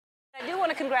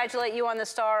want to congratulate you on the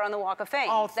star on the Walk of Fame.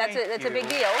 Oh, thank you. That's a big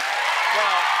deal.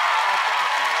 Well, thank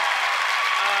you.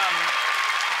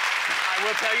 I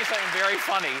will tell you something very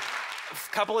funny.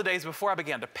 A couple of days before I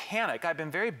began to panic, I've been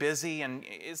very busy, and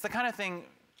it's the kind of thing,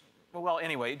 well,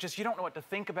 anyway, just you don't know what to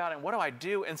think about, and what do I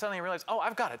do? And suddenly I realized, oh,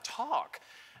 I've got to talk.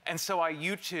 And so I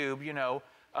YouTube, you know,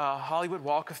 Hollywood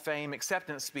Walk of Fame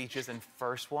acceptance speeches, and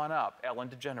first one up, Ellen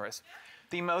DeGeneres.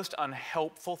 The most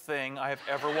unhelpful thing I have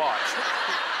ever watched.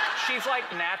 She's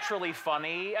like naturally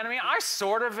funny, and I mean, I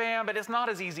sort of am, but it's not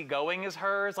as easygoing as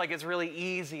hers. Like, it's really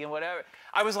easy and whatever.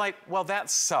 I was like, well, that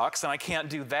sucks, and I can't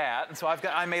do that. And so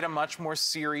I made a much more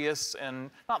serious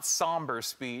and not somber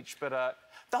speech, but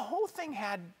the whole thing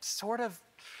had sort of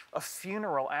a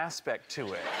funeral aspect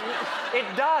to it. It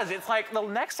does. It's like the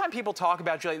next time people talk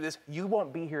about you like this, you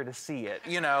won't be here to see it,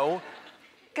 you know?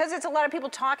 Because it's a lot of people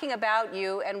talking about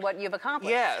you and what you've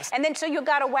accomplished. Yes. And then so you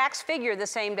got a wax figure the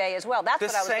same day as well. That's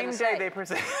what I was going to say. The same day they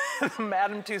presented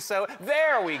Madame Tussauds.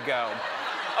 There we go.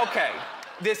 Okay.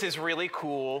 This is really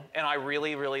cool, and I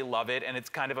really, really love it, and it's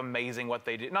kind of amazing what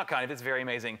they do. Not kind of, it's very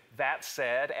amazing. That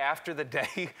said, after the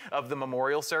day of the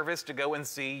memorial service, to go and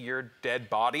see your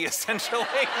dead body, essentially,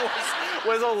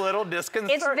 was a little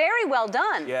disconcerting. It's very well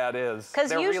done. Yeah, it is.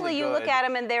 Because usually really you look at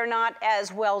them and they're not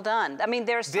as well done. I mean,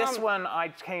 there's some... This one, I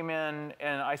came in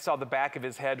and I saw the back of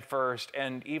his head first,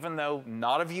 and even though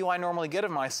not a view I normally get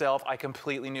of myself, I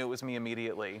completely knew it was me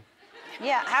immediately.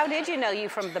 Yeah, how did you know you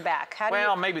from the back? How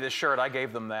well, maybe the shirt, I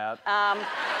gave them that.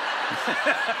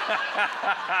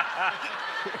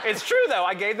 It's true, though.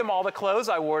 I gave them all the clothes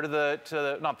I wore to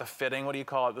the not the fitting, what do you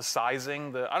call it, the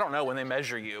sizing, I don't know, when they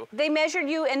measure you. They measured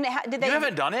you, and did they... You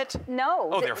haven't done it? No.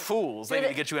 Oh, they're fools. They need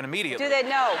to get you in immediately. Do they?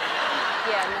 No.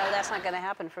 Yeah, no, that's not going to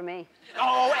happen for me.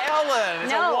 Oh, Ellen,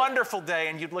 it's a wonderful day,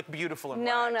 and you'd look beautiful in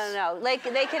wax. No. Like,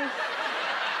 they can...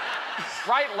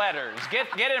 Write letters. Get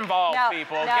involved,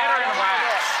 people. No, Get her in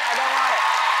wax. I don't want it.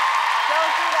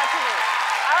 Don't do that to me.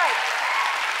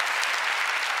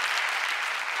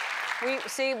 All right.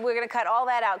 See, we're going to cut all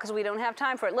that out because we don't have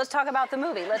time for it. Let's talk about the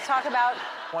movie. Let's talk about...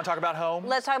 Want to talk about Home?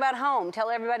 Let's talk about Home. Tell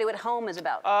everybody what Home is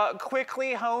about.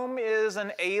 Quickly, Home is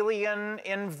an alien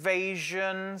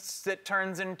invasion that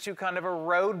turns into kind of a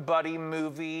road buddy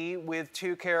movie with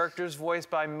two characters voiced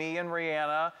by me and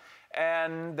Rihanna.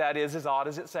 And that is as odd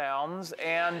as it sounds.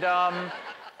 And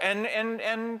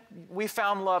we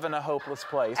found love in a hopeless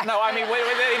place. No, I mean,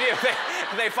 they do.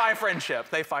 They find friendship.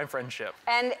 They find friendship.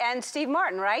 And Steve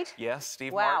Martin, right? Yes,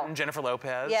 Steve Martin, Jennifer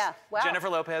Lopez. Yeah, wow. Jennifer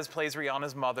Lopez plays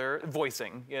Rihanna's mother,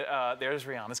 voicing. There's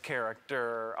Rihanna's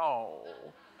character. Oh.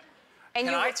 And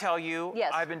Can I tell you,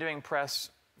 yes. I've been doing press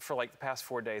for like the past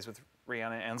 4 days with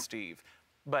Rihanna and Steve,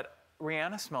 but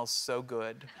Rihanna smells so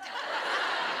good.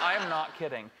 I am not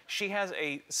kidding. She has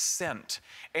a scent.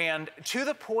 And to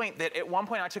the point that at one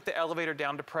point I took the elevator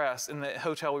down to press in the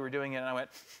hotel we were doing it, and I went,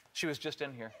 she was just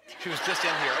in here. She was just in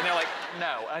here. And they're like,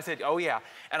 no. And I said, oh, yeah.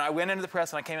 And I went into the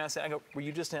press, and I came out and said, I go, were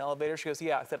you just in the elevator? She goes,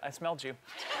 yeah. I said, I smelled you.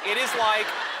 It is like,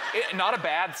 not a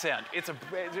bad scent. It's a,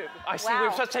 I see, we're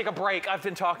supposed to take a break. I've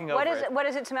been talking over it. What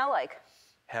does it smell like?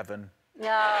 Heaven. No.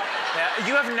 Yeah,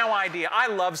 you have no idea. I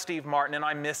love Steve Martin, and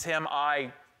I miss him.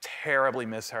 I terribly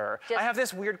miss her. I have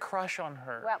this weird crush on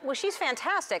her. Well, she's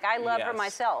fantastic. I love her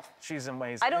myself. She's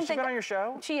amazing. I don't has she been on your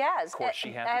show? She has. Of course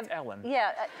she has. It's Ellen.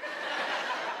 Yeah.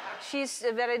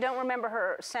 But I don't remember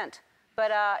her scent.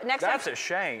 But next time... That's a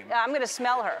shame. I'm going to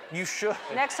smell her. You should.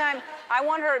 Next time, I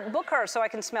want her, book her so I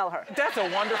can smell her. That's a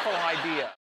wonderful idea.